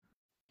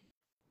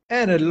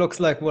And it looks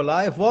like we're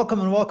live.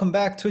 Welcome and welcome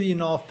back to the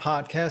Evolve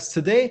Podcast.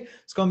 Today,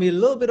 it's going to be a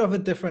little bit of a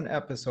different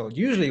episode.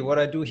 Usually, what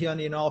I do here on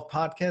the Evolve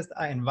Podcast,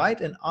 I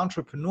invite an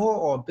entrepreneur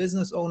or a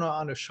business owner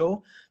on the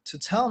show to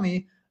tell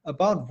me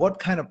about what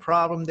kind of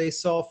problem they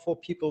solve for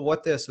people,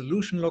 what their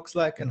solution looks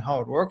like, and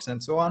how it works,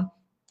 and so on.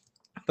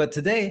 But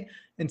today,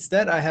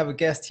 instead, I have a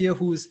guest here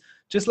who's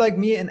just like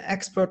me, an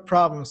expert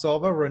problem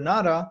solver.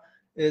 Renata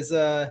is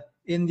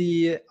in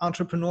the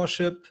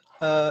entrepreneurship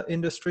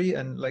industry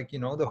and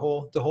the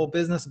whole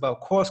business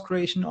about course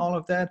creation, all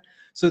of that.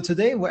 So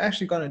today we're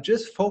actually going to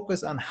just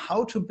focus on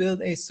how to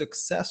build a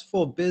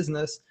successful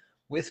business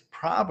with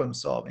problem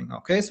solving.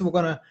 Okay, so we're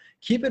going to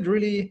keep it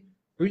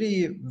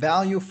really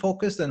value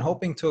focused and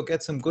hoping to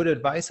get some good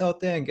advice out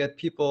there and get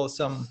people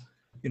some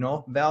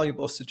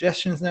valuable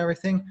suggestions and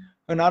everything.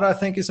 Renata,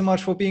 thank you so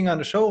much for being on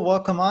the show.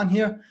 Welcome on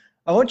here.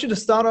 I want you to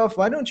start off.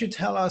 Why don't you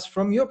tell us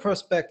from your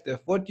perspective,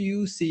 what do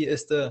you see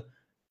as the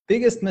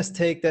biggest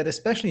mistake that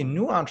especially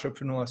new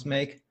entrepreneurs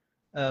make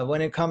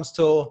when it comes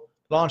to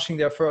launching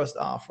their first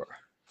offer?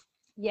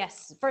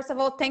 Yes. First of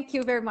all, thank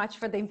you very much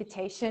for the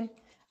invitation.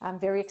 I'm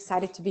very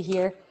excited to be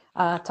here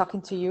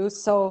talking to you.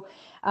 So,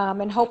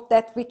 and hope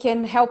that we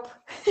can help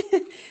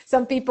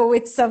some people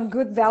with some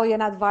good value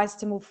and advice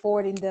to move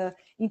forward in the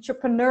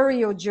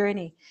entrepreneurial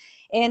journey.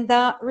 And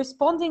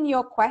responding to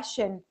your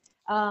question,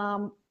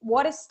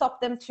 what has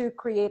stopped them to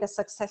create a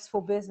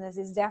successful business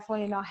is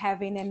definitely not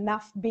having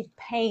enough big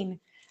pain,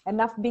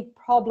 enough big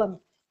problem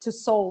to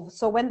solve.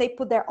 So when they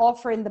put their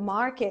offer in the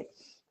market,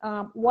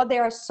 what they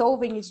are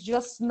solving is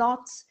just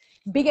not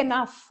big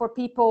enough for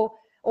people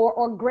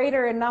or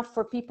greater enough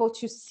for people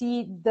to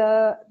see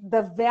the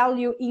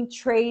value in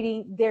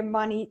trading their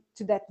money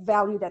to that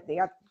value that they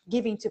are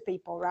giving to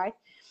people, right?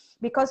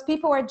 Because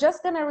people are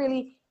just going to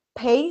really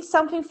pay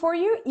something for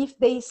you if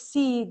they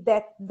see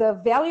that the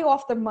value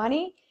of the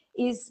money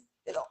is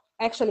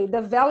actually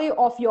the value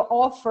of your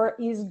offer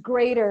is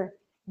greater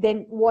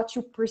than what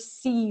you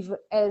perceive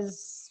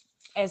as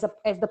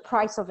the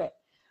price of it,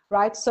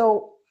 right?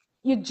 So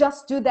you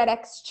just do that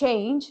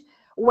exchange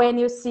when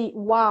you see,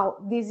 wow,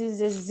 this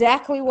is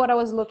exactly what I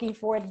was looking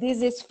for.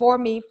 This is for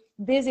me.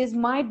 This is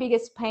my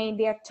biggest pain.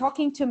 They are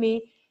talking to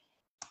me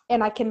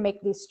and I can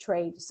make this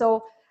trade.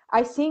 So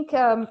I think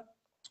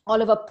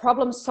Oliver,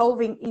 problem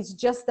solving is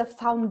just the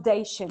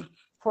foundation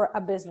for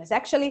a business.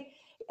 Actually,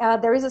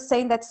 there is a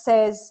saying that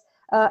says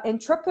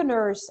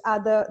entrepreneurs are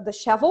the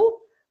shovel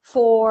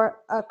for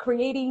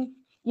creating,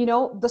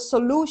 the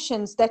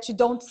solutions that you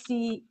don't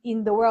see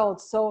in the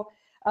world. So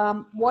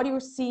what you're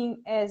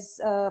seeing as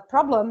a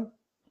problem,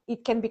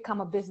 it can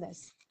become a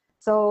business.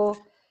 So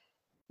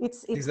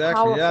it's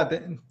Exactly. powerful.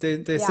 Yeah.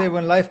 They Yeah, say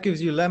when life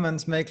gives you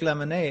lemons, make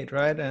lemonade,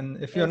 right? And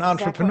if you're an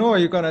exactly. entrepreneur,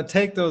 you're going to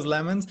take those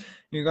lemons,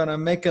 you're going to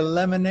make a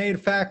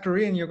lemonade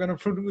factory and you're going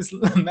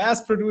to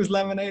mass produce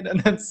lemonade and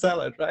then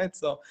sell it, right?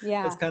 So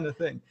that's Yeah. kind of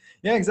thing.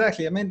 Yeah,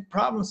 exactly. I mean,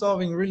 problem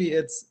solving really,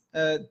 it's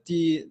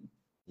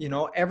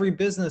every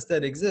business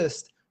that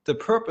exists, the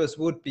purpose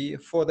would be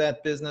for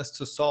that business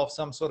to solve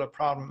some sort of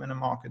problem in a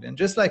market. And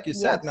just like you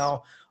said Yes.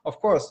 now, of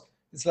course,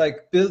 it's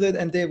like build it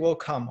and they will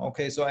come.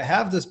 Okay, so I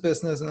have this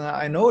business and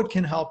I know it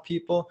can help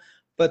people,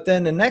 but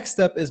then the next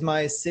step is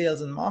my sales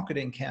and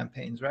marketing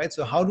campaigns, right?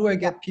 So how do I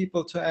Yeah. get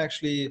people to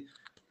actually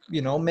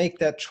make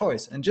that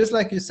choice? And just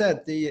like you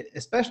said,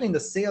 especially in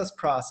the sales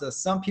process,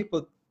 some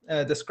people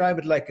describe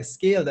it like a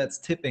scale that's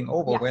tipping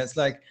over, where it's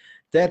Yes. like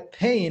that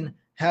pain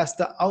has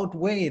to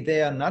outweigh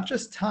their not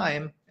just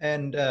time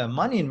and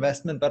money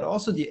investment, but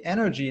also the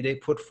energy they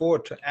put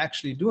forward to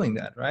actually doing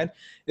that, right?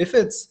 If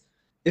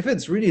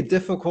it's really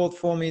difficult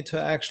for me to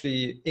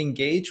actually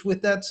engage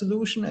with that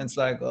solution, it's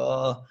like,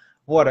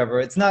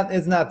 whatever, it's not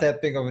that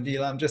big of a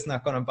deal, I'm just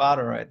not going to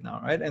bother right now,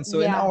 right? And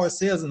so in our Yes.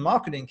 sales and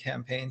marketing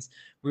campaigns,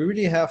 we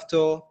really have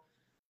to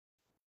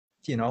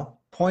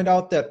point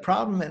out that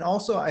problem, and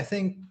also I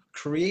think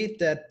create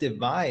that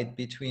divide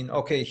between,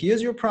 okay, here's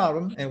your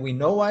problem and we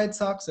know why it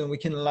sucks and we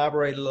can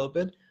elaborate a little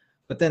bit,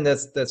 but then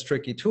that's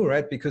tricky too,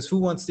 right? Because who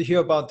wants to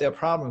hear about their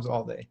problems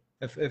all day?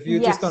 If you're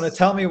just going to Yes.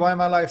 tell me why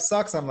my life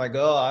sucks, I'm like,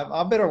 oh,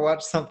 I better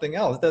watch something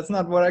else. That's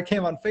not what I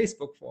came on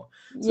Facebook for.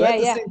 So Yeah. at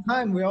the Yeah. same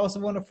time, we also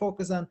want to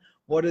focus on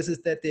what is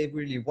it that they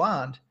really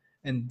want,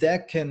 and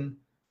that can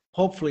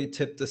hopefully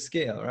tip the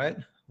scale, right?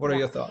 What are Yeah.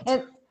 your thoughts?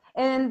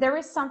 And there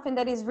is something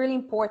that is really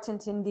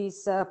important in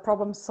this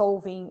problem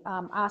solving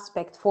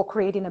aspect for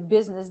creating a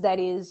business. That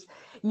is,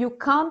 you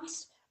can't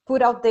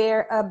put out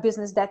there a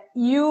business that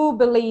you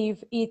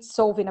believe it's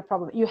solving a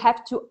problem. You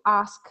have to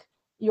ask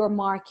your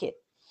market.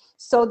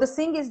 So the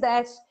thing is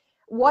that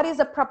what is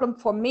a problem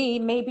for me,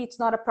 maybe it's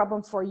not a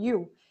problem for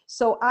you.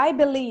 So I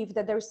believe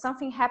that there is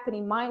something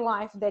happening in my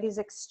life that is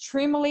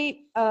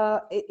extremely,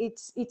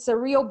 it's a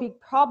real big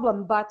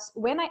problem. But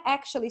when I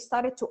actually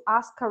started to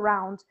ask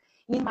around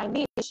in my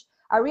niche,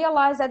 I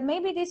realized that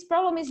maybe this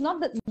problem is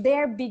not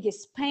their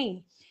biggest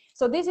pain.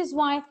 So this is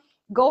why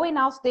going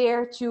out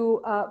there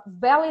to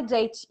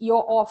validate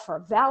your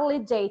offer,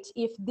 validate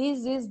if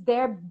this is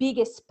their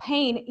biggest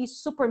pain is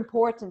super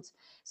important.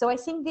 So I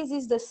think this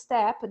is the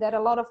step that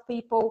a lot of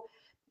people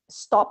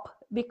stop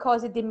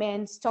because it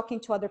demands talking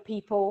to other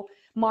people,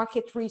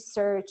 market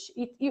research.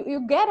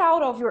 You get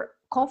out of your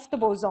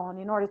comfortable zone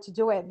in order to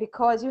do it,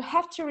 because you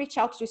have to reach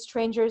out to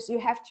strangers. You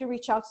have to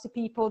reach out to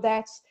people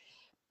that,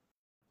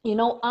 you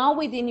know, are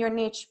within your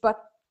niche,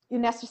 but you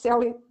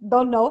necessarily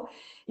don't know,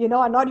 you know,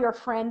 are not your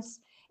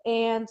friends.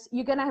 And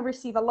you're going to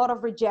receive a lot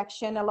of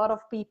rejection, a lot of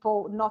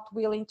people not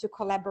willing to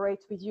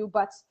collaborate with you.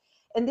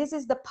 And this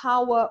is the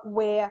power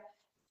where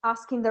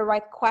asking the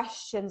right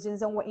questions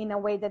in a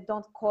way that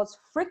don't cause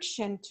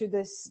friction to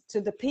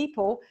the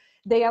people,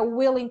 they are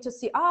willing to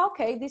see, oh,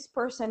 okay, this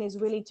person is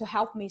willing to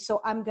help me,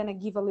 so I'm going to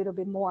give a little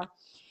bit more.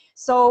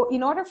 So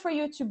in order for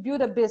you to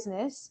build a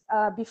business,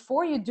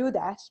 before you do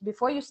that,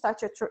 before you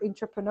start your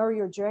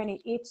entrepreneurial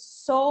journey, it's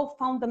so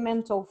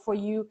fundamental for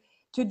you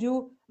to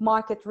do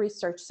market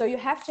research. So you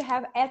have to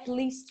have at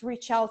least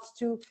reach out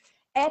to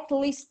at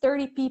least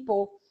 30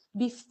 people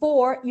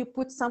before you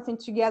put something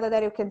together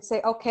that you can say,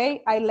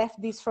 okay, I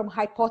left this from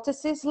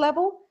hypothesis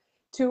level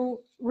to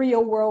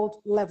real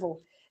world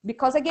level.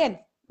 Because again,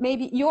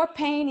 maybe your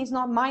pain is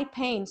not my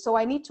pain. So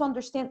I need to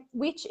understand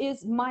which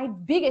is my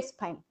biggest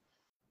pain.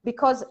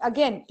 Because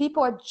again,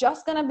 people are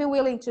just going to be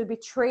willing to be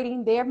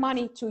trading their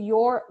money to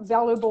your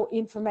valuable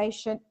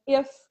information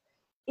if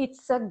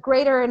it's a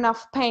greater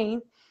enough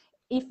pain,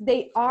 if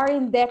they are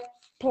in that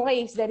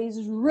place that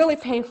is really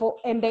painful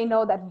and they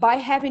know that by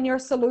having your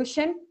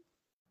solution,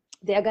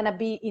 they're going to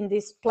be in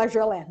this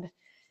pleasure land,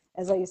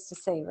 as I used to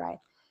say, right?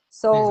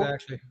 So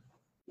exactly.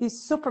 It's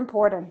super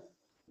important.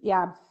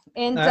 Yeah.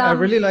 And I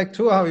really like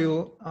too how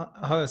you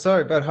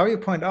how you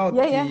point out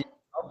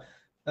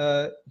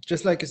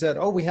just like you said,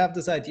 oh, we have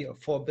this idea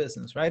for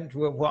business, right?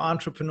 We're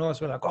entrepreneurs.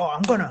 We're like, oh,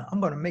 I'm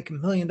gonna make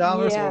 $1 million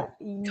or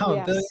become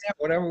a billionaire,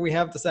 whatever. We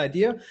have this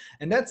idea,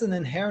 and that's an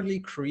inherently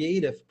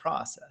creative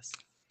process.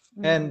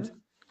 And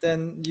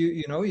then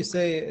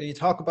you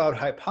talk about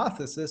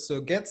hypothesis, so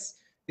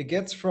it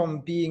gets from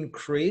being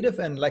creative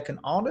and like an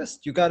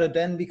artist, you got to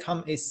then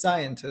become a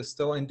scientist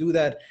though and do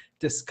that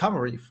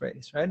discovery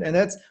phase, right? And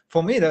that's,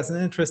 for me, that's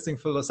an interesting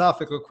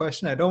philosophical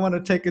question. I don't want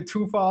to take it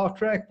too far off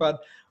track,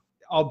 but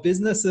are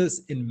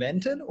businesses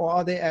invented or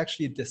are they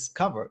actually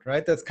discovered,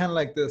 right? That's kind of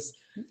like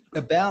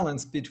a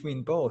balance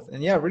between both.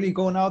 And yeah, really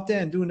going out there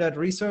and doing that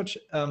research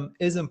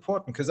is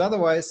important, because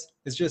otherwise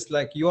it's just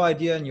like your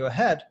idea in your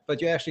head,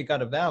 but you actually got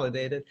to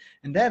validate it.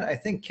 And that, I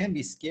think, can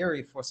be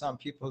scary for some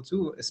people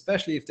too,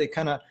 especially if they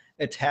kind of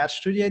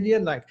attach to the idea,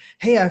 like,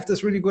 hey, I have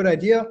this really good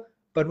idea,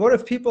 but what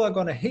if people are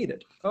going to hate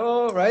it?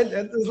 Oh, right.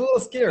 That's a little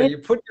scary. You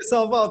put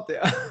yourself out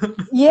there.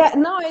 Yeah,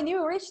 no, and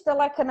you reached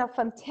a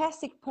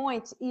fantastic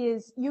point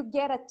is you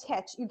get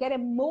attached, you get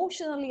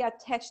emotionally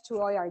attached to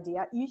your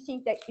idea. You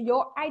think that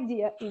your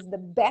idea is the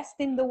best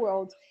in the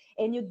world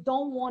and you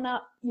don't want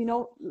to,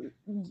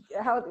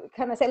 how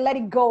can I say, let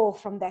it go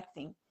from that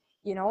thing,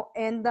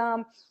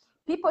 and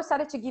people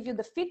started to give you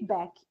the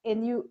feedback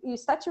and you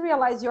start to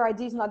realize your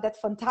idea is not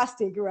that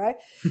fantastic, right?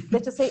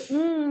 That you say,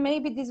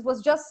 maybe this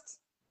was just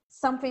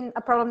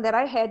a problem that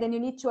I had and you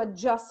need to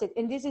adjust it.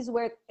 And this is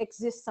where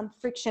exists some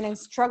friction and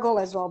struggle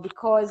as well,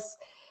 because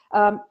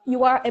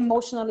you are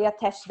emotionally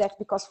attached to that,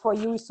 because for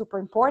you is super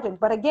important.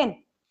 But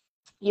again,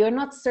 you're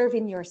not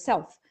serving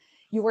yourself.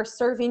 You are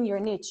serving your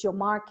niche, your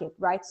market,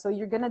 right? So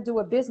you're going to do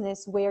a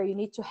business where you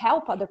need to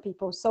help other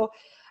people. So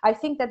I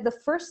think that the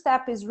first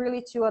step is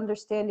really to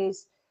understand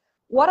is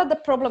what are the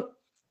problem.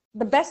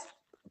 The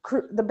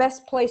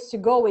best place to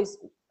go is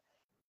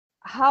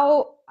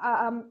how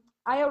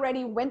I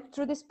already went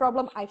through this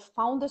problem. I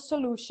found a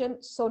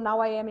solution. So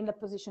now I am in a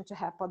position to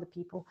help other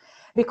people,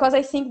 because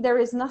I think there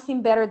is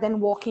nothing better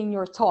than walking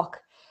your talk,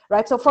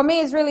 right? So for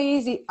me, it's really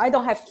easy. I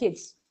don't have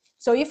kids.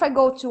 So if I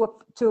go to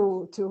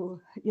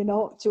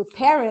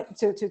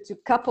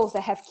couples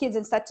that have kids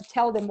and start to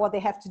tell them what they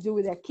have to do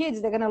with their kids,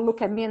 they're going to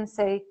look at me and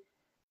say,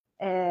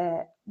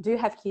 do you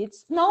have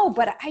kids? No,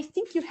 but I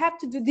think you have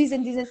to do this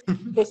and this.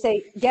 And they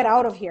say, get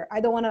out of here.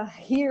 I don't want to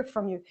hear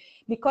from you,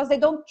 because they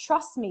don't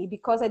trust me,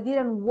 because I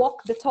didn't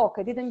walk the talk.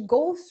 I didn't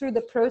go through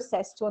the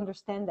process to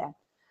understand that.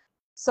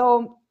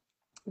 So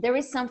there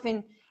is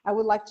something I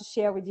would like to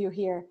share with you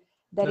here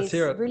that is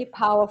really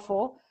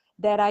powerful,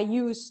 that I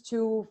use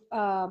to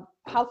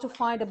how to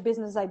find a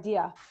business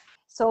idea.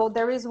 So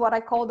there is what I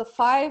call the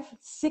 5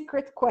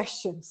 secret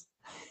questions,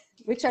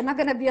 which are not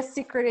going to be a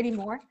secret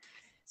anymore.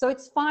 So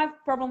it's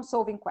 5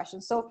 problem-solving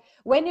questions. So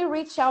when you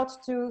reach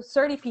out to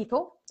 30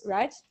 people,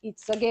 right,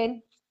 it's,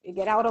 again, you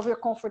get out of your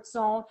comfort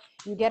zone,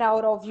 you get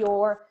out of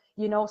your,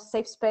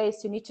 safe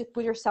space, you need to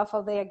put yourself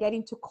out there, get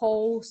into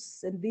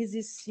calls, and this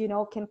is,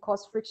 can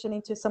cause friction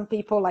into some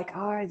people, like,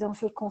 I don't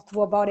feel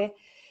comfortable about it.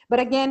 But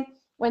again,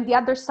 when the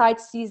other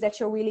side sees that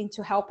you're willing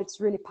to help,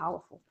 it's really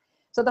powerful.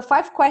 So the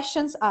 5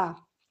 questions are,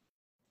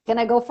 can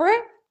I go for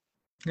it?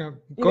 Yeah,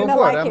 go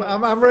for it.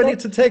 I'm ready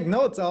to take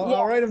notes.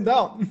 I'll write them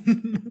down.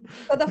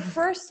 So the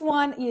first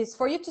one is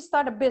for you to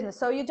start a business.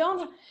 So you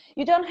don't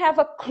have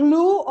a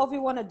clue of what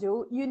you want to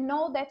do. You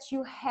know that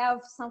you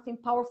have something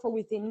powerful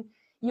within.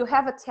 You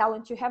have a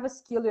talent, you have a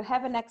skill, you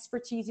have an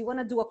expertise. You want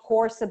to do a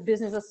course, a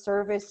business, a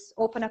service,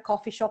 open a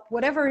coffee shop,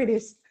 whatever it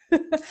is.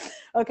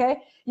 Okay,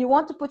 you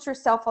want to put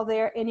yourself out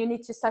there, and you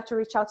need to start to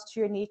reach out to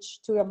your niche,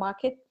 to your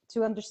market,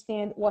 to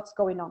understand what's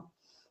going on.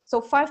 So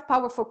 5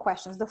 powerful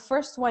questions. The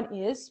first one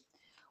is,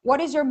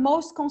 what is your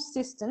most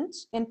consistent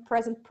and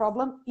present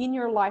problem in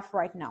your life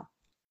right now?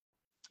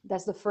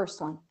 That's the first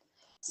one.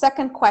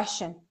 Second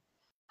question,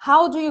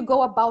 how do you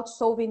go about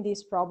solving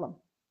this problem?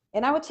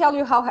 And I will tell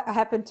you how it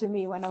happened to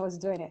me when I was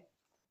doing it.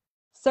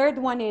 Third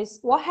one is,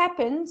 what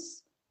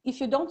happens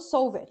if you don't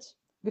solve it?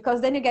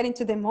 Because then you get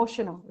into the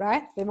emotional,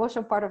 right? The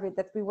emotional part of it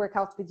that we work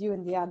out with you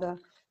in the other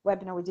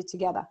webinar we did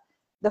together.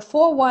 The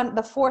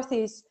fourth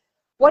is,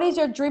 what is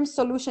your dream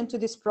solution to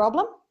this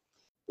problem?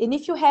 And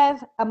if you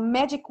have a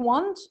magic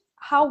wand,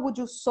 how would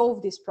you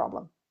solve this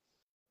problem?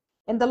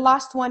 And the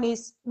last one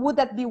is, would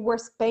that be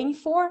worth paying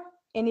for?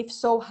 And if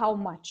so, how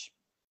much?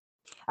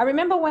 I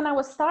remember when I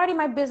was starting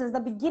my business, the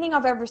beginning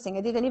of everything,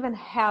 I didn't even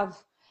have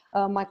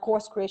my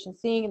course creation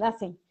thing,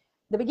 nothing.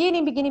 The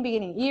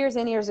beginning, years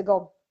and years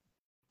ago,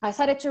 I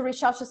started to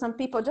reach out to some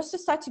people just to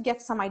start to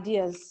get some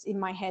ideas in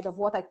my head of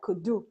what I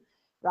could do,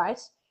 right?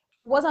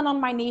 Wasn't on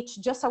my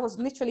niche, just I was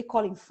literally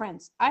calling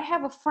friends. I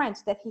have a friend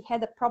that he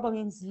had a problem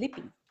in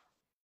sleeping,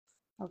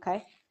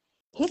 okay?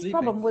 His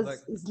problem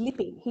was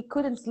sleeping. He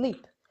couldn't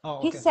sleep. Oh,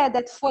 okay. He said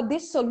that for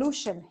this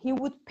solution, he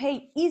would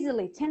pay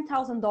easily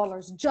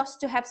 $10,000 just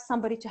to have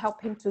somebody to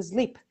help him to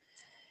sleep,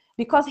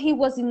 because he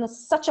was in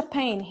such a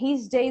pain.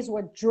 His days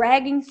were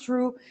dragging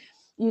through,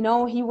 you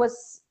know,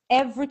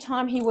 every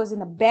time he was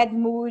in a bad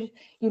mood,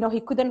 you know, he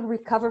couldn't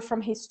recover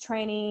from his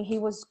training.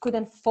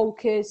 Couldn't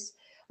focus,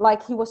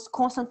 like he was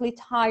constantly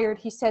tired.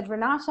 He said,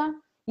 Renata,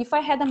 if I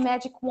had a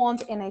magic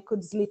wand and I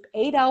could sleep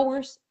 8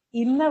 hours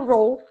in a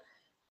row,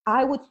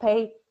 I would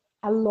pay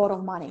a lot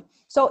of money.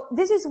 So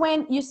this is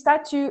when you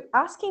start to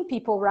asking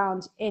people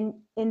around, and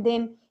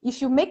then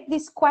if you make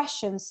these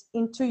questions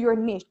into your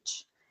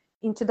niche,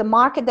 into the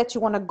market that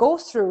you want to go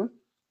through,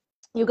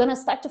 you're going to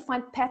start to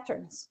find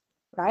patterns,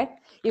 right?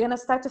 You're going to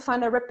start to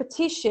find a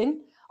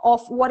repetition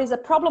of what is a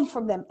problem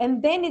for them.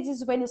 And then it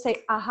is when you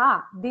say,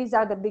 aha, these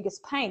are the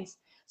biggest pains.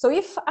 So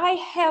if I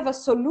have a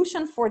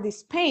solution for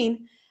this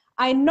pain,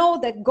 I know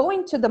that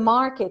going to the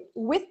market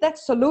with that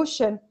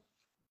solution,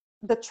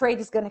 the trade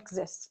is going to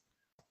exist,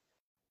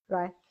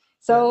 right?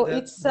 So that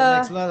makes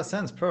a lot of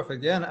sense.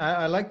 Perfect. Yeah, and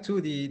I like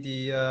too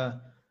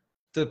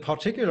the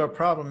particular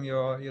problem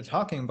you're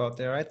talking about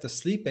there, right? The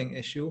sleeping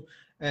issue.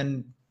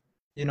 And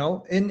you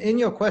know, in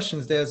your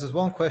questions, there's this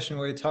one question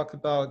where you talked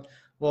about,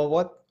 well,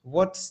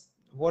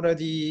 what are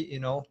the,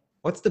 you know,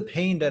 what's the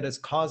pain that is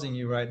causing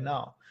you right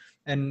now?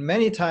 And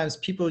many times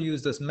people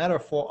use this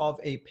metaphor of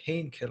a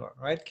painkiller,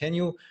 right? Can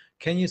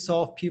you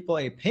solve people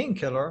a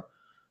painkiller?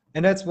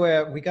 And that's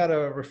where we got to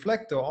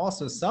reflect, though,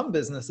 also some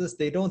businesses,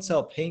 they don't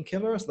sell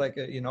painkillers like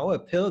a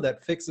pill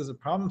that fixes a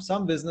problem.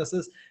 Some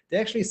businesses, they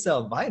actually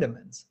sell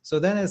vitamins. So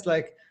then it's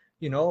like,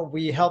 you know,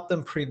 we help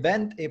them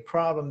prevent a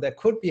problem that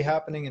could be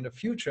happening in the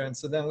future. And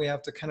so then we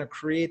have to kind of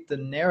create the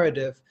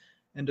narrative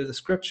and the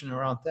description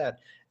around that.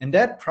 And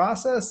that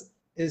process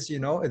is, you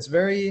know, it's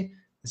very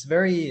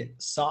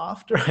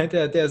soft, right?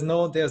 There's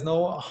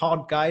no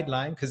hard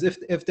guideline, because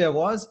if there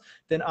was,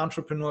 then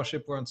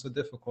entrepreneurship weren't so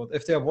difficult.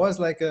 If there was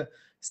like a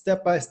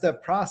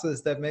step-by-step process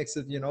that makes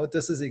it, you know,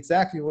 this is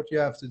exactly what you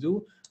have to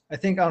do, I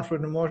think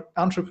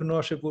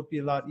entrepreneurship would be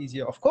a lot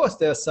easier. Of course,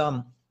 there's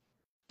some,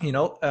 you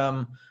know,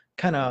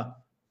 kind of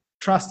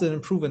trusted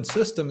and proven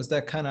systems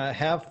that kind of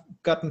have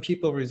gotten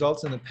people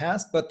results in the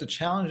past, but the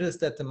challenge is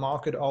that the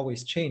market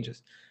always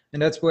changes.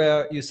 And that's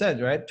where you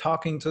said, right,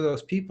 talking to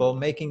those people,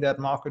 making that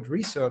market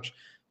research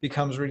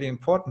becomes really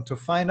important to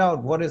find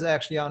out what is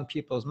actually on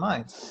people's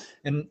minds.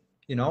 And,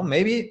 you know,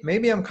 maybe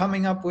I'm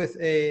coming up with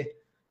a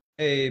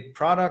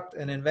product,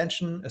 an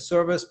invention, a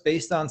service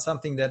based on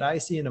something that I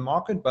see in the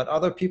market, but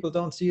other people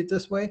don't see it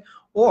this way.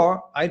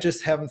 Or I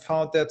just haven't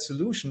found that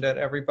solution that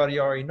everybody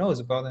already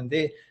knows about, and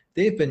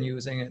they've been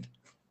using it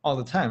all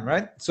the time,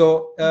 right?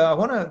 So I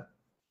want to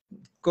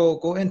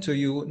go into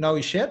you. Now,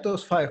 you shared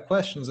those 5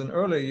 questions, and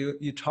earlier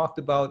you talked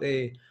about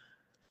a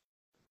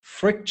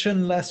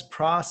frictionless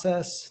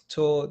process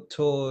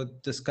to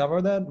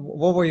discover that.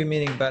 What were you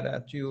meaning by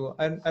that?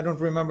 I don't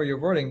remember your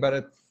wording,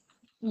 but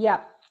yeah.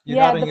 You're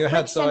nodding your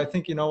head, so I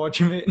think you know what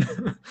you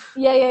mean.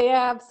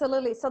 Yeah,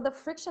 absolutely. So the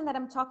friction that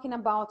I'm talking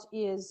about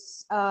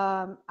is,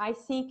 I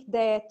think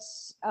that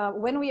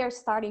when we are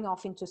starting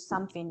off into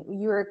something,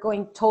 you're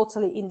going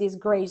totally in this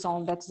gray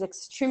zone that's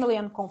extremely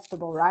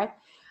uncomfortable, right?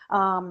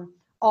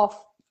 Of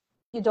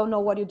you don't know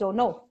what you don't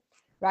know,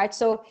 right?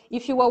 So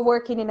if you are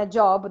working in a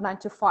job 9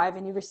 to 5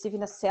 and you're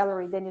receiving a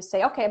salary, then you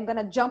say, okay, I'm going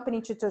to jump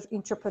into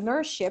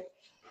entrepreneurship.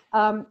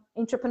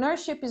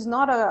 Entrepreneurship is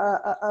not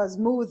a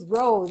smooth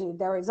road.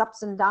 There is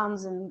ups and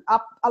downs, and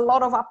a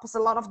lot of ups, a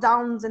lot of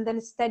downs, and then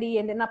it's steady,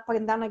 and then up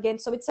and down again.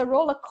 So it's a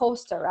roller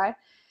coaster, right?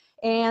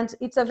 And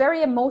it's a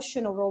very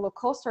emotional roller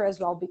coaster as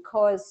well,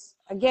 because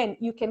again,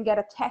 you can get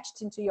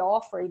attached into your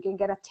offer. You can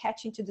get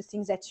attached into the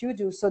things that you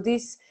do. So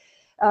this,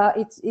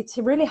 it's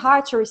really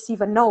hard to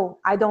receive a no,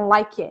 I don't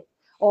like it,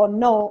 or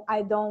no,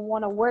 I don't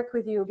want to work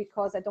with you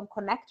because I don't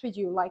connect with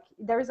you. Like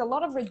there is a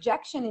lot of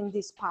rejection in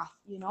this path,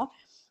 you know.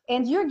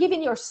 and you're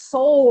giving your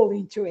soul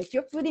into it.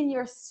 You're putting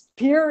your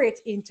spirit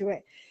into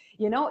it.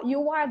 You know,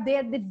 you are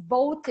there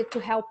devoted to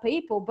help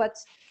people, but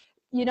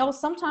you know,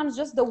 sometimes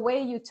just the way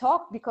you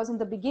talk, because in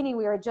the beginning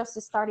we are just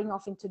starting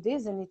off into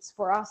this, and it's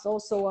for us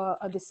also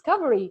a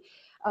discovery.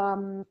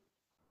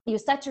 You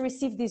start to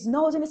receive these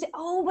no's and you say,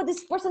 oh, but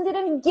this person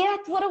didn't get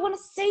what I want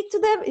to say to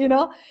them, you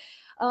know.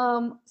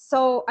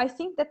 So I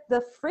think that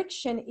the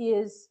friction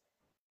is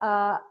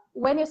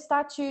when you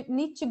start to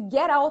need to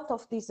get out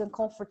of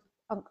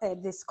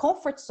this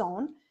comfort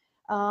zone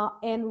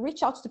and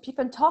reach out to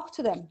people and talk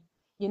to them.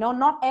 You know,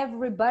 not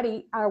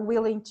everybody are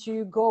willing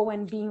to go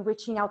and be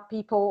reaching out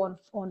people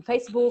on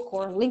Facebook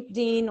or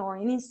LinkedIn or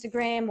on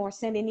Instagram or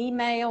sending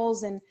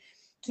emails and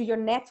to your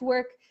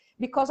network,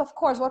 because of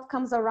course what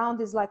comes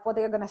around is like what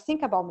they're going to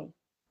think about me,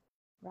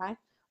 right?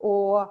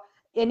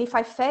 And if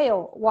I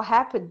fail, what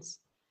happens?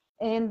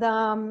 And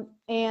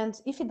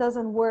if it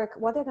doesn't work,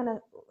 what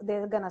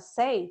they're gonna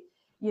say,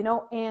 you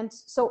know. And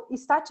so it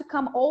start to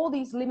come all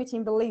these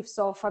limiting beliefs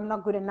of I'm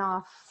not good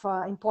enough.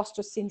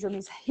 Imposter syndrome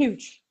is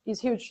huge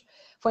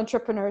for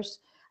entrepreneurs,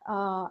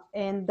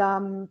 and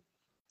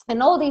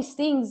all these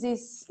things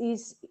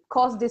is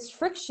cause this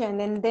friction.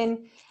 And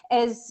then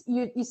as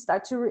you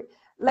start to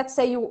let's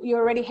say you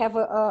already have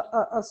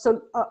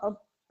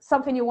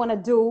something you want to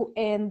do,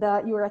 and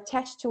you're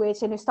attached to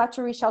it, and you start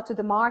to reach out to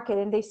the market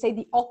and they say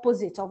the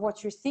opposite of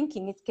what you're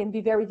thinking, it can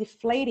be very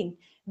deflating,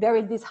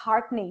 very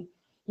disheartening.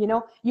 You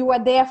know, you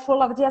are there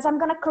full of ideas. I'm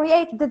going to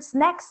create this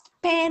next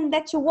pen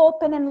that you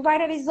open and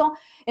write it on.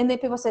 And then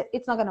people say,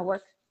 it's not going to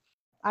work.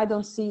 I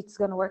don't see it's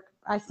going to work.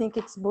 I think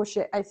it's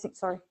bullshit.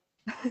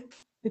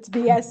 It's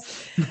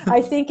BS.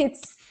 I think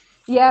it's,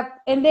 yeah.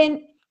 And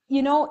then,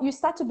 you know, you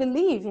start to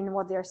believe in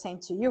what they're saying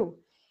to you.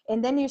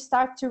 And then you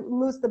start to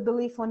lose the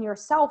belief on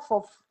yourself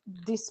of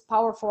this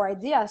powerful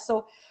idea.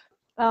 So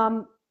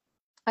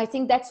I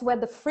think that's where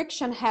the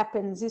friction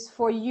happens, is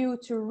for you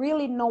to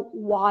really know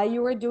why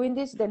you are doing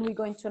this. Then we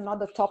go into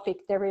another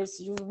topic. There is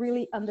you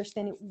really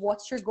understanding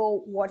what's your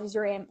goal, what is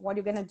your aim, what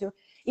you're going to do.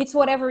 It's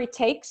whatever it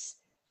takes,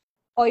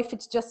 or if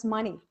it's just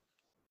money,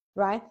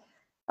 right?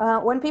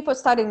 When people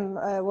starting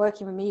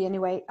working with me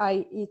anyway,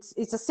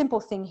 it's a simple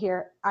thing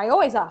here. I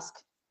always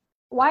ask,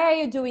 why are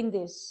you doing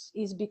this?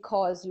 Is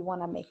because you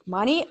want to make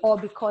money, or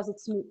because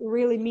it's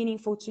really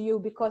meaningful to you?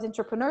 Because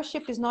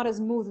entrepreneurship is not a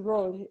smooth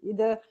road.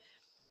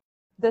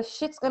 The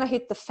shit's going to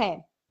hit the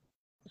fan.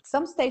 At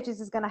some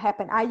stages it's going to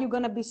happen. Are you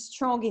going to be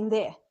strong in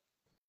there?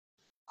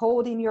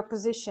 Holding your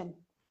position,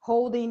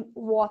 holding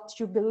what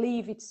you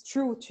believe it's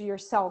true to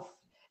yourself.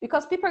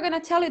 Because people are going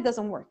to tell you it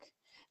doesn't work.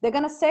 They're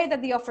going to say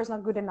that the offer is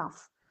not good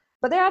enough.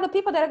 But there are the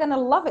people that are going to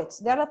love it.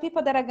 There are the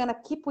people that are going to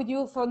keep with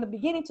you from the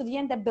beginning to the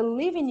end, that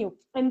believe in you.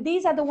 And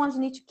these are the ones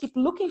you need to keep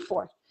looking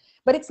for.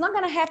 But it's not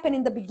going to happen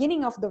in the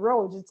beginning of the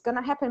road. It's going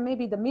to happen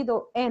maybe the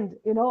middle end,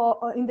 you know,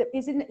 or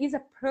is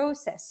a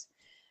process,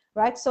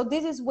 right? So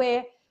this is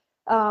where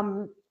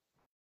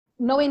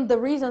knowing the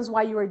reasons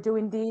why you are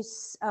doing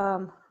this,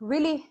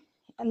 really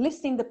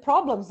listing the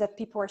problems that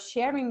people are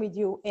sharing with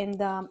you,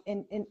 and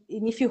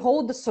if you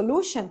hold the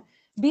solution,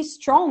 be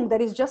strong.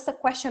 That is just a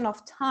question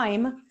of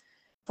time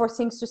for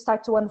things to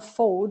start to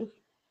unfold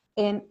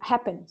and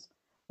happen,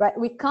 right?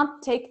 We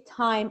can't take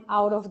time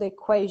out of the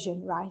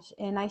equation, right?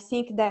 And I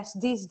think that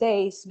these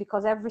days,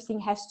 because everything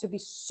has to be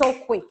so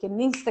quick,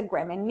 and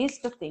Instagram and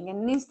Insta thing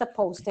and Insta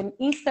post and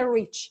Insta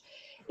reach,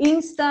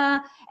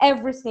 Insta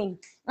everything,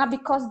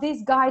 because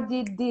this guy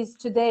did this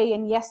today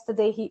and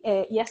yesterday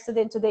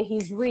and today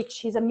he's rich,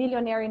 he's a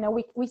millionaire in a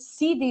week. We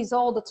see these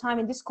all the time,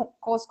 and this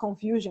causes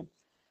confusion,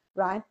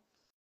 right?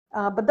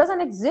 But doesn't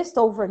exist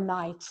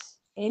overnight.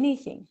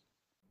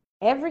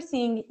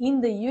 Everything in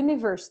the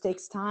universe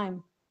takes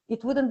time.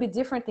 It wouldn't be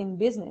different in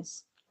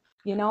business.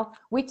 You know,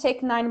 we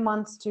take 9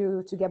 months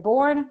to get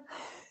born,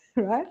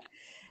 right?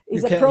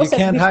 You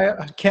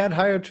can't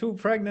hire 2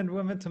 pregnant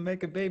women to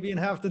make a baby in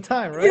half the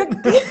time, right?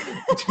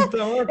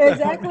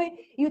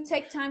 Exactly. You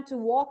take time to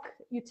walk.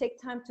 You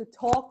take time to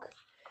talk.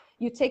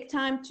 You take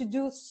time to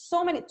do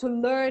to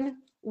learn.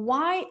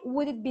 Why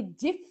would it be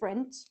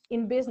different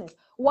in business?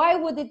 Why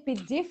would it be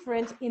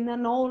different in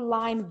an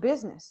online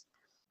business?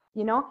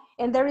 You know,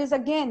 and there is,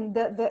 again,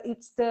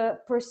 it's the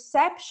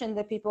perception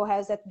that people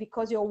has that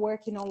because you're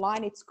working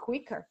online, it's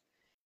quicker.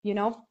 You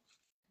know,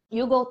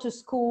 you go to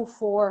school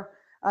for,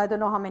 I don't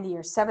know how many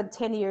years,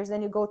 7-10 years,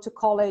 then you go to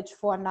college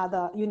for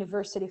another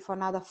university for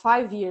another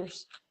 5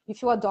 years.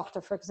 If you're a doctor,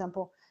 for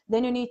example,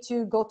 then you need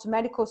to go to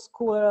medical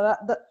school.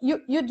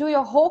 You do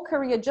your whole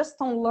career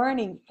just on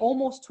learning,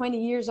 almost 20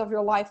 years of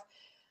your life.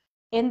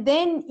 And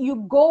then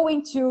you go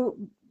into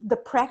the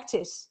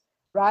practice,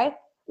 right?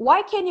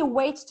 Why can you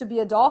wait to be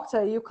a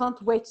doctor? You can't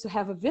wait to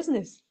have a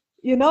business.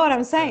 You know what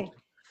I'm saying?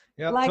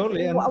 Yeah, like,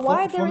 totally. And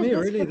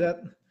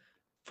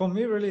for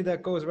me, really,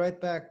 that goes right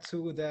back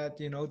to that,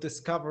 you know,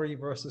 discovery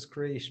versus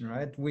creation,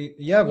 right? We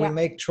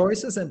make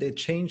choices and they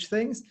change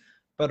things,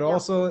 but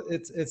also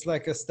it's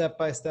like a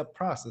step-by-step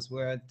process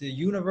where the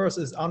universe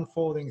is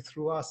unfolding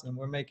through us and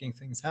we're making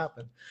things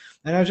happen.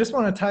 And I just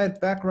want to tie it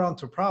back around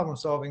to problem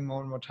solving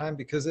one more time,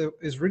 because it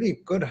is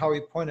really good how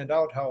you pointed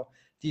out how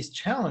these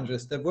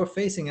challenges that we're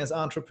facing as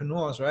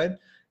entrepreneurs, right?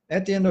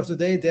 At the end of the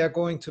day, they're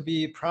going to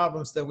be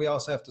problems that we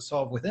also have to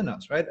solve within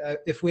us, right?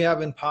 If we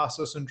have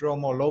imposter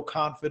syndrome or low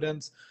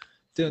confidence,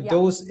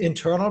 those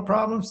internal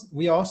problems,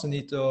 we also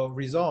need to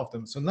resolve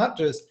them. So not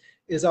just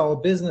is our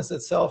business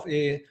itself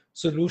a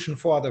solution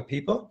for other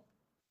people,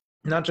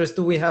 not just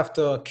do we have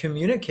to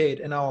communicate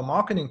in our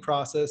marketing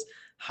process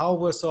how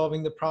we're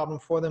solving the problem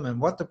for them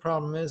and what the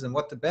problem is and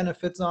what the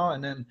benefits are,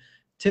 and then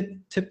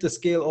tip the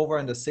scale over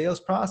in the sales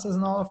process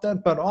and all of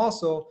that, but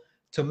also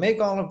to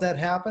make all of that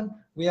happen,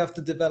 we have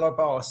to develop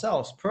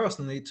ourselves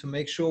personally to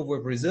make sure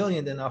we're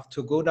resilient enough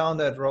to go down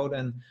that road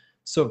and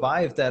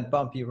survive that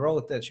bumpy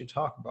road that you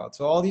talk about.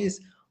 So all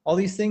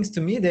these things,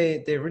 to me,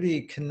 they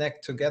really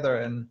connect together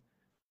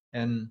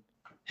and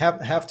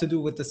have to do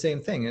with the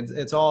same thing.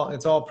 It's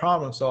all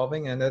problem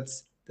solving, and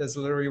that's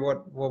literally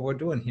what we're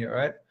doing here,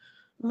 right?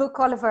 Look,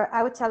 Oliver,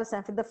 I would tell you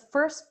something. The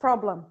first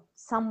problem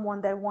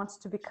someone that wants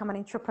to become an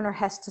entrepreneur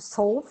has to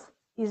solve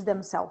is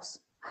themselves.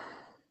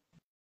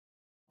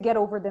 Get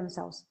over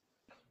themselves.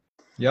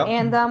 Yeah.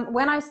 And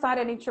when I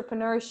started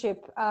entrepreneurship,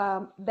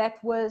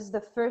 that was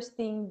the first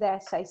thing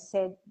that I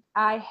said,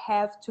 I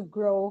have to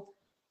grow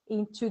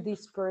into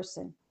this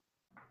person.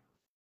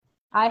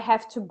 I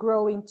have to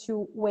grow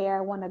into where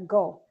I want to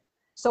go.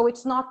 So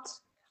it's not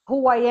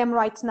who I am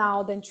right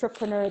now, the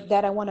entrepreneur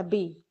that I want to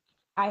be.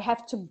 I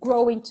have to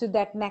grow into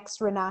that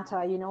next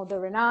Renata, the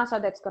Renata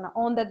that's going to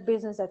own that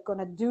business, that's going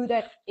to do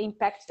that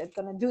impact, that's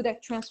going to do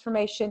that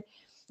transformation.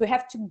 We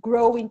have to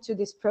grow into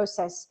this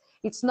process.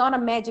 It's not a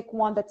magic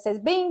wand that says,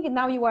 bing,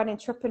 now you are an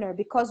entrepreneur,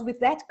 because with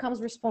that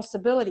comes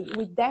responsibility.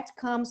 With that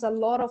comes a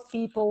lot of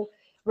people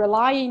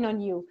relying on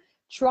you,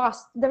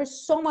 trust.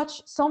 There's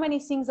so many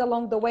things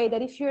along the way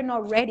that if you're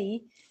not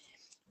ready,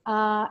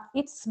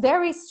 it's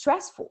very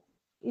stressful.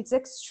 It's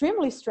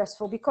extremely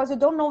stressful because you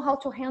don't know how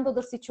to handle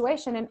the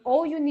situation. And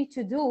all you need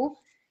to do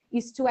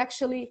is to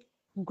actually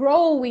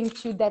grow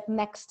into that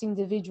next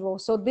individual.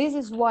 So this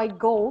is why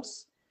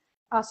goals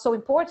are so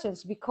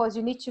important, because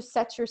you need to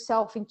set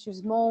yourself into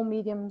small,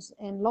 mediums,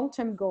 and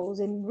long-term goals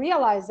and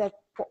realize that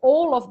for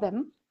all of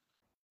them,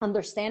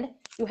 understand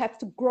you have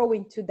to grow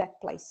into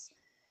that place,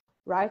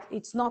 right?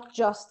 It's not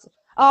just,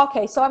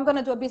 okay, so I'm going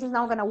to do a business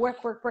now, I'm going to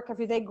work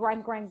every day,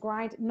 grind.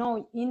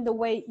 No, in the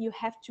way you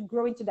have to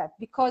grow into that,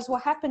 because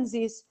what happens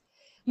is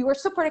you are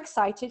super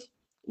excited.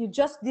 You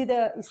just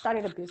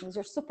started a business.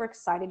 You're super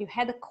excited. You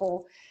had a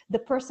call. The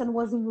person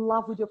was in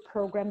love with your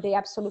program. They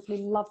absolutely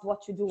loved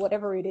what you do,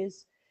 whatever it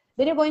is.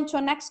 Then you go into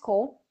a next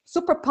call,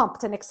 super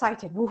pumped and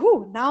excited.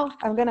 Woohoo, now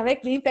I'm going to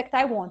make the impact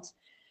I want.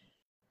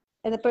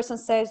 And the person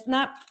says,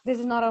 nah, this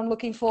is not what I'm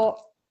looking for.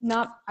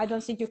 No, I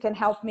don't think you can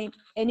help me.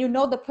 And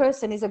the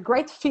person is a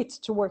great fit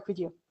to work with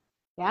you.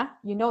 Yeah,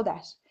 you know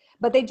that.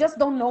 But they just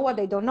don't know what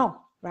they don't know,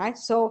 right?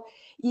 So,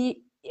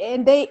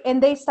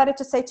 they started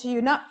to say to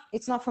you, no,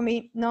 it's not for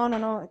me.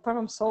 No,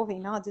 problem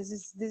solving. No, this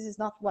is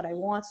not what I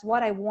want.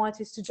 What I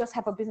want is to just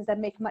have a business that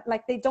make money.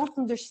 Like, they don't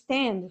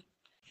understand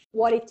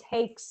what it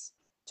takes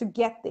to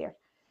get there.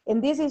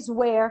 And this is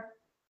where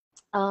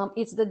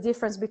it's the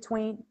difference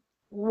between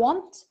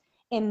want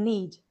and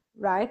need,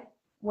 right?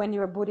 When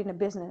you're building a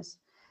business,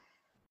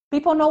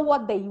 people know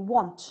what they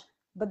want,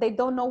 but they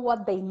don't know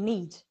what they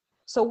need.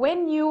 So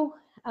when you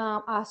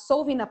are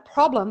solving a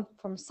problem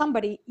from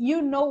somebody,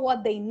 you know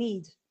what they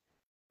need,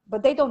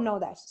 but they don't know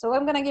that. So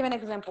I'm going to give an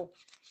example.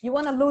 You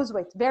want to lose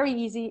weight, very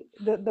easy.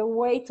 The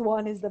weight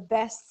one is the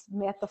best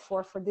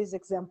metaphor for this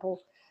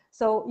example.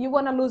 So you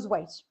want to lose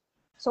weight.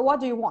 So what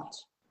do you want?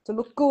 To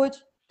look good,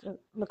 to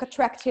look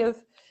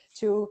attractive,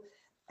 to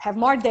have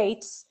more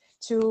dates,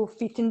 to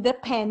fit in the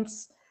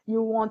pants.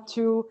 You want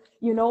to,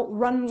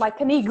 run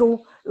like an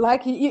eagle.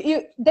 Like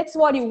that's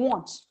what you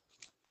want,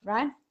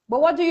 right?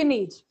 But what do you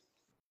need?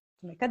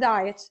 To make a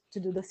diet, to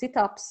do the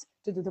sit-ups,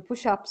 to do the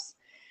push-ups,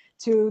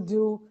 to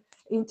do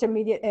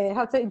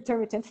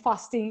intermittent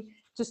fasting,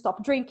 to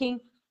stop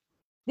drinking.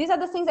 These are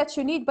the things that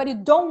you need, but you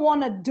don't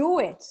want to do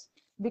it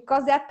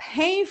because they're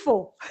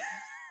painful,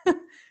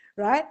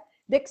 right?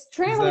 They're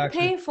extremely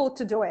painful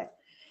to do it.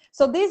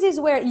 So this is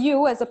where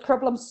you, as a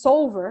problem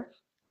solver,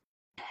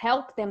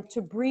 help them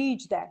to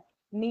bridge that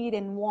need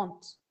and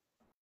want,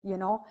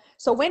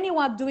 So when you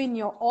are doing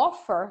your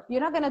offer,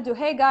 you're not going to do,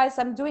 hey guys,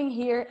 I'm doing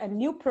here a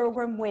new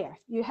program where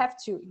you have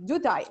to do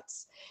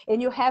diets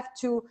and you have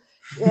to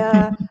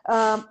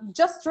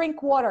just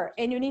drink water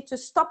and you need to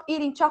stop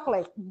eating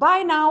chocolate. Buy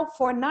now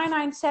for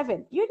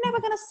 $9.97. You're never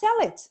going to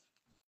sell it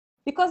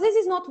because this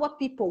is not what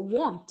people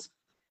want,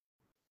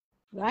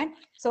 right?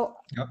 So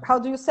How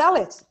do you sell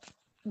it?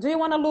 Do you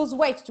want to lose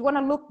weight? Do you want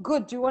to look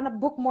good? Do you want to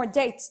book more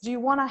dates? Do you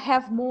want to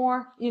have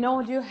more, do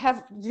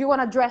you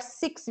want to dress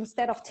 6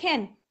 instead of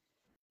 10?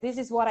 This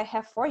is what I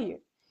have for you.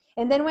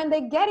 And then when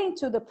they get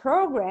into the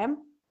program,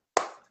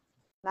 I'm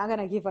not going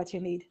to give what you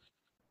need,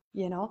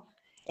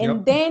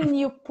 And then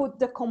you put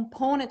the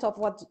component of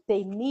what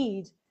they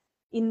need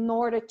in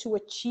order to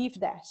achieve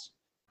that,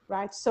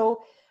 right?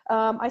 So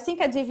I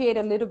think I deviate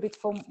a little bit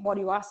from what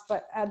you asked,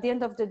 but at the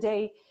end of the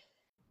day,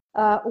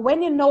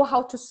 when you know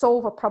how to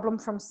solve a problem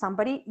from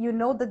somebody, you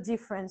know the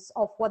difference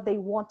of what they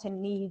want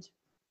and need.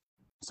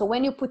 So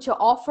when you put your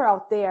offer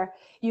out there,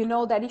 you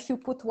know that if you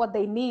put what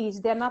they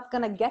need, they're not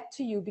going to get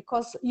to you,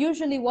 because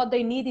usually what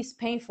they need is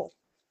painful,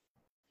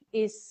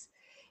 is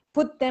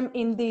put them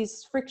in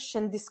this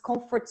friction, this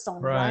comfort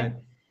zone, right?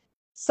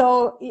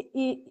 So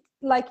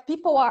like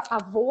people are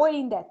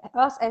avoiding that.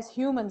 Us as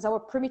humans, our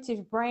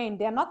primitive brain,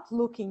 they're not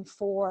looking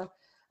for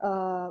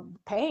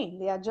pain.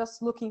 They are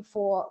just looking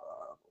for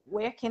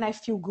where can I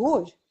feel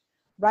good,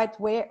 right?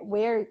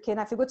 Where can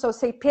I feel good? So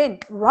say, pain,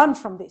 run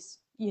from this,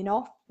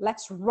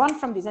 let's run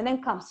from this. And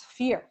then comes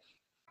fear,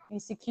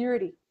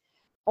 insecurity,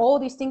 all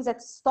these things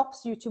that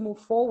stops you to move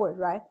forward,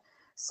 right?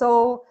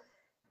 So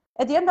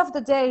at the end of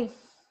the day,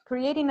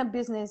 creating a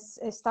business,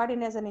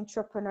 starting as an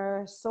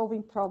entrepreneur,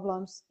 solving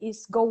problems,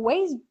 is go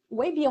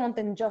way beyond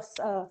than just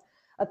a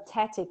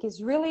tactic.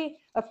 It's really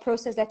a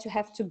process that you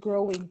have to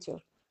grow into,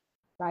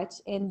 right?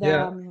 And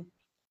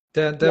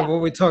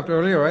what we talked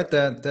earlier, right?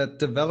 That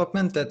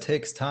development that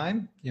takes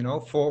time,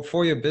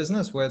 for your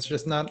business, where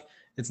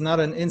it's not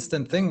an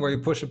instant thing where you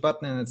push a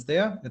button and it's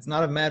there. It's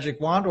not a magic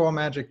wand or a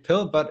magic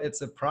pill, but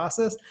it's a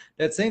process.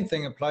 That same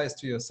thing applies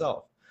to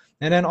yourself.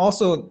 And then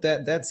also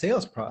that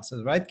sales process,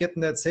 right?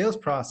 Getting that sales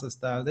process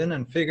dialed in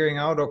and figuring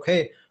out,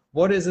 okay,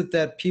 what is it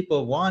that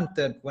people want,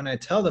 that when I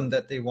tell them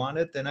that they want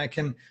it, then I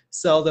can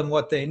sell them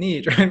what they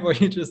need, right? What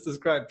you just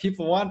described.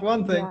 People want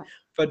one thing,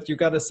 but you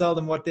got to sell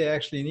them what they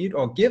actually need,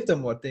 or give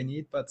them what they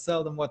need, but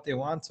sell them what they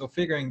want. So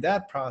figuring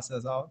that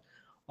process out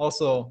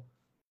also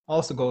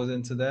goes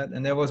into that.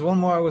 And there was one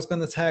more I was going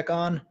to tack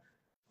on,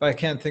 but I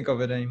can't think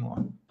of it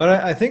anymore. But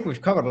I think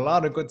we've covered a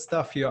lot of good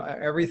stuff here.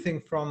 Everything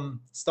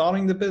from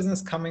starting the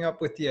business, coming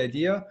up with the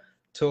idea,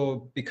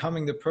 to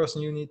becoming the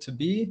person you need to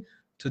be,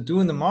 to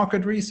doing the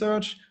market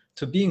research,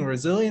 to being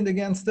resilient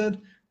against it,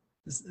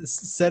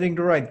 setting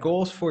the right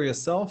goals for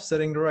yourself,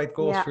 setting the right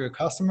goals for your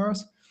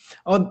customers.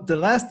 Oh, the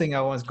last thing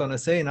I was going to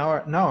say,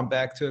 now I'm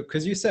back to it,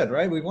 because you said,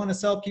 right, we want to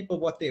sell people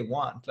what they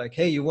want. Like,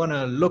 hey, you want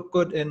to look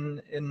good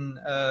in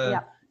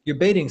your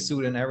bathing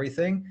suit and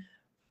everything.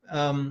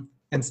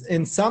 And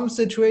in some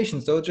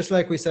situations, though, just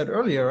like we said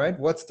earlier, right,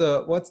 what's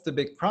the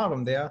big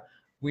problem there?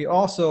 We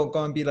also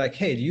going to be like,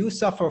 hey, do you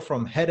suffer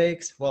from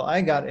headaches? Well,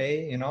 I got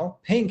a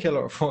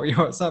painkiller for you,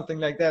 or something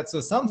like that. So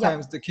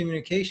sometimes the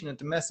communication and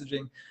the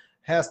messaging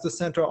has to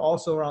center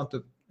also around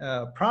the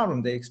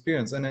problem they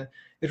experience. And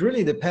it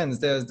really depends.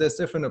 There's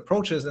different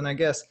approaches, and I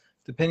guess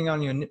depending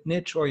on your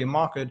niche or your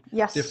market,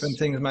 different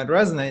things might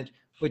resonate,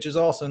 which is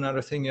also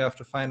another thing you have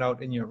to find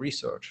out in your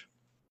research.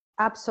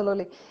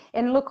 Absolutely.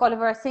 And look,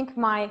 Oliver, I think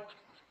my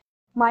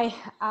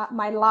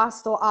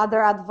last or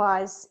other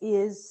advice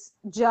is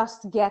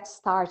just get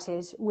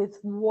started with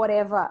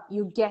whatever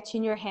you get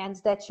in your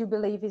hands that you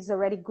believe is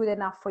already good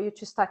enough for you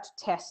to start to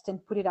test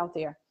and put it out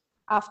there,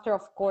 after,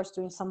 of course,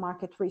 doing some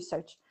market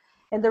research.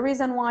 And the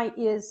reason why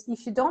is,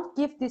 if you don't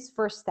give this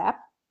first step,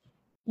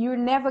 you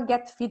never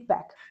get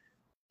feedback.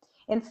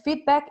 And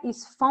feedback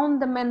is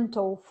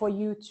fundamental for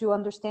you to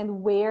understand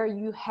where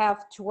you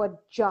have to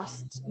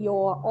adjust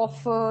your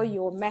offer,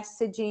 your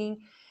messaging,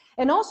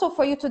 and also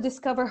for you to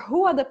discover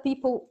who are the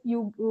people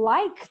you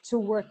like to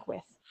work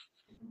with,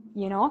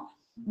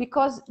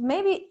 because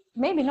maybe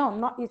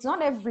it's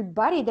not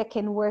everybody that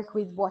can work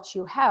with what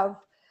you have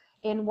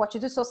and what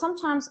you do. So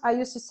sometimes I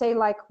used to say,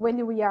 like,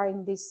 when we are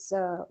in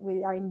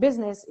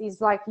business,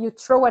 is like you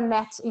throw a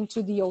net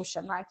into the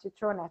ocean, right? You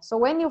throw a net. So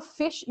when you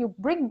fish, you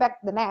bring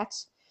back the net.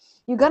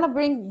 You're going to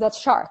bring the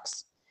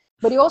sharks,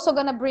 but you're also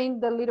going to bring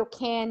the little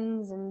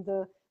cans and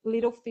the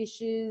little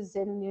fishes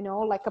and,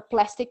 like a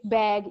plastic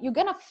bag. You're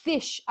going to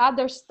fish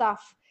other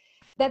stuff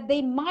that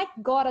they might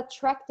got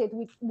attracted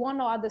with one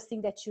or other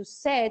thing that you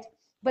said,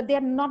 but they're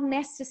not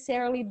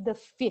necessarily the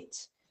fit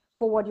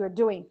for what you're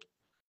doing,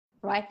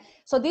 right?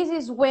 So this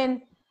is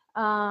when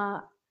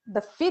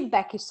the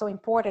feedback is so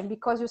important,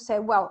 because you say,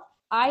 well,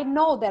 I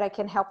know that I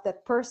can help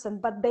that person,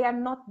 but they are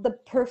not the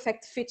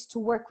perfect fit to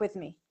work with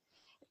me.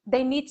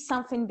 They need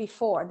something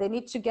before. They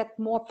need to get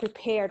more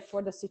prepared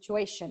for the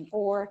situation,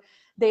 or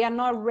they are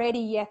not ready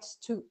yet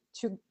to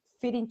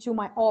fit into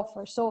my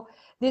offer. So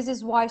this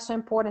is why it's so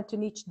important to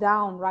niche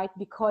down, right?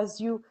 Because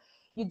you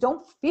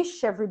don't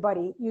fish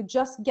everybody. You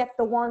just get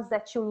the ones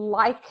that you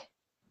like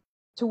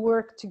to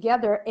work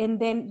together. And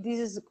then this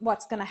is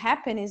what's going to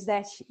happen, is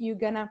that you're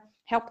going to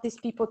help these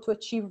people to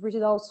achieve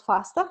results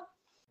faster.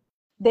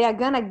 They are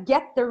going to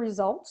get the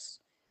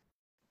results,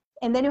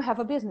 and then you have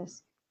a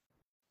business.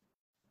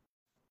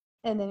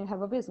 And then you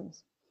have a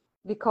business,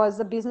 because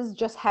the business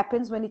just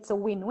happens when it's a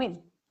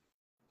win-win,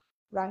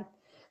 right?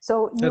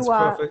 So you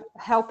are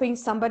helping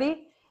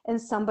somebody, and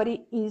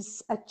somebody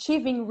is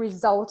achieving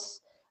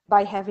results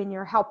by having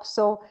your help.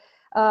 So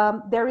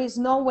there is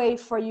no way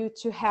for you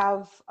to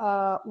have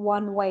a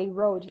one-way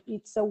road.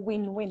 It's a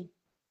win-win,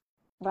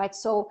 right?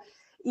 So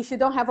if you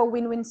don't have a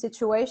win-win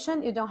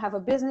situation, you don't have a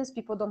business.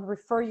 People don't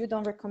refer you,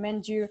 don't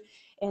recommend you,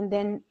 and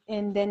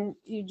then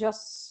you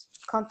just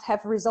can't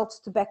have results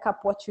to back up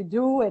what you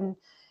do and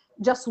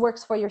just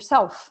works for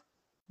yourself.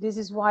 This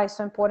is why it's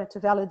so important to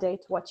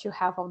validate what you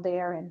have out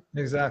there. And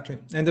exactly.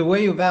 And the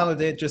way you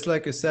validate, just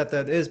like you said,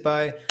 that is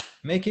by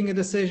making a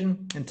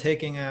decision and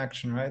taking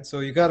action, right? So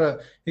you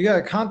gotta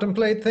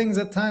contemplate things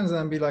at times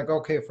and be like,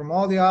 okay, from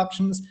all the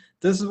options,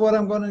 this is what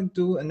I'm going to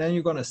do. And then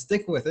you're going to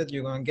stick with it.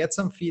 You're going to get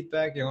some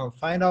feedback. You're going to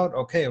find out,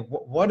 okay,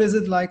 what is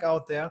it like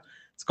out there?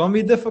 It's going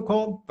to be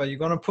difficult, but you're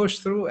going to push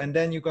through, and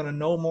then you're going to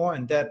know more.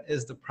 And that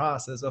is the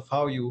process of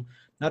how you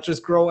not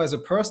just grow as a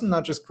person,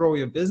 not just grow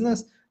your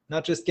business,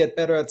 not just get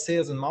better at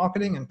sales and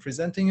marketing and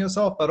presenting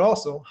yourself, but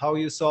also how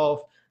you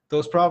solve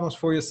those problems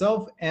for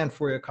yourself and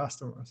for your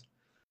customers.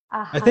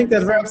 100%. I think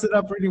that wraps it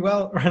up really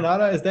well.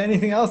 Renata, is there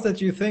anything else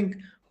that you think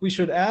we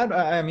should add?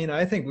 I mean,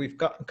 I think we've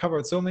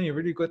covered so many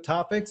really good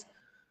topics.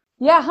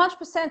 Yeah,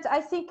 100%.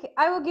 I think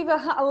I will give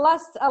a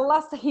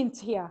last hint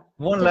here.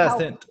 One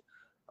last hint.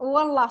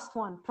 One last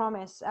one,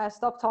 promise.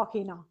 Stop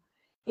talking now.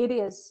 It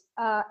is,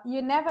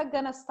 you're never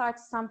gonna start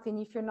something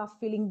if you're not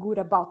feeling good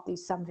about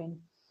this something.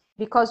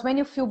 Because when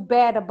you feel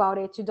bad about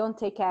it, you don't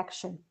take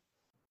action.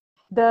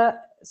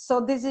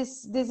 So this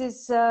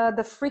is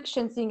the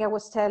friction thing I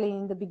was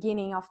telling in the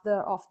beginning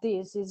of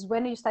this is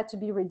when you start to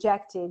be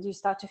rejected, you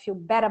start to feel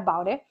bad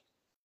about it.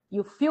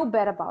 You feel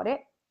bad about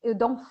it. You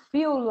don't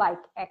feel like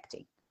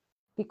acting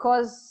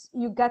because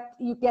you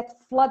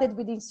get flooded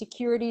with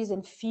insecurities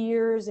and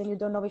fears, and you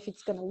don't know if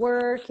it's going to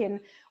work and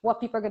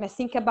what people are going to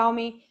think about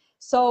me.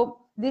 So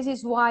this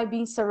is why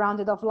being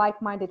surrounded of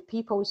like-minded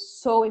people is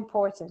so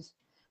important.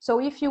 So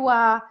if you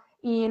are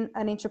in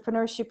an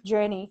entrepreneurship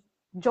journey,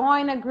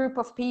 join a group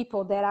of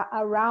people that are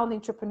around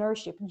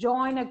entrepreneurship.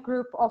 Join a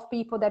group of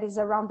people that is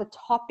around the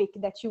topic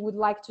that you would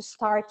like to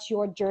start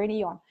your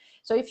journey on.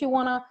 So if you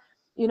want to,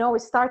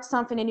 start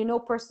something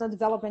and personal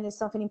development is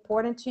something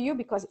important to you,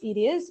 because it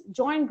is,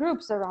 join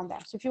groups around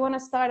that. So if you want to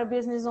start a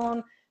business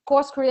on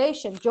course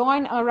creation,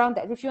 join around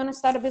that. If you want to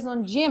start a business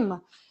on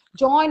gym,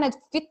 join a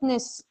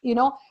fitness,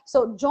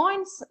 So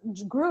join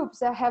groups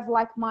that have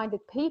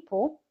like-minded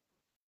people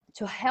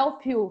to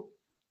help you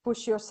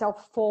push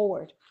yourself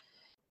forward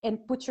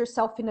and put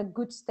yourself in a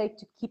good state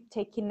to keep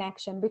taking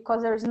action,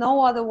 because there's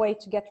no other way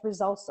to get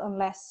results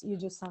unless you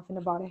do something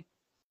about it.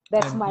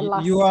 That's my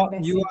last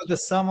message. You are the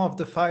sum of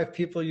the 5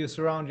 people you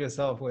surround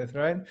yourself with,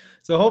 right?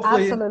 So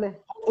hopefully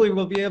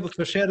we'll be able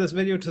to share this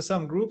video to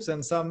some groups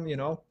and some,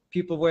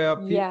 people where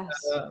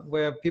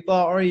people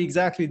are already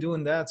exactly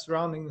doing that,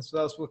 surrounding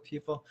themselves with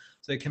people,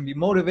 so they can be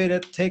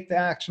motivated, take the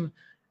action,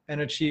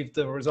 and achieve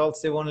the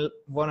results they want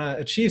to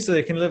achieve, so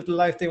they can live the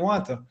life they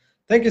want to.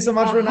 Thank you so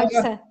much,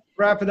 Renata.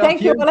 Wrap it up.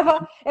 Thank you,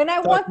 Oliver. And I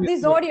want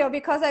this audio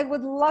because I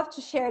would love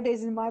to share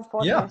this in my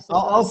podcast. Yeah,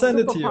 I'll send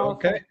it to you.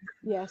 Okay.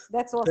 Yes,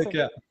 that's awesome. Take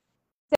care.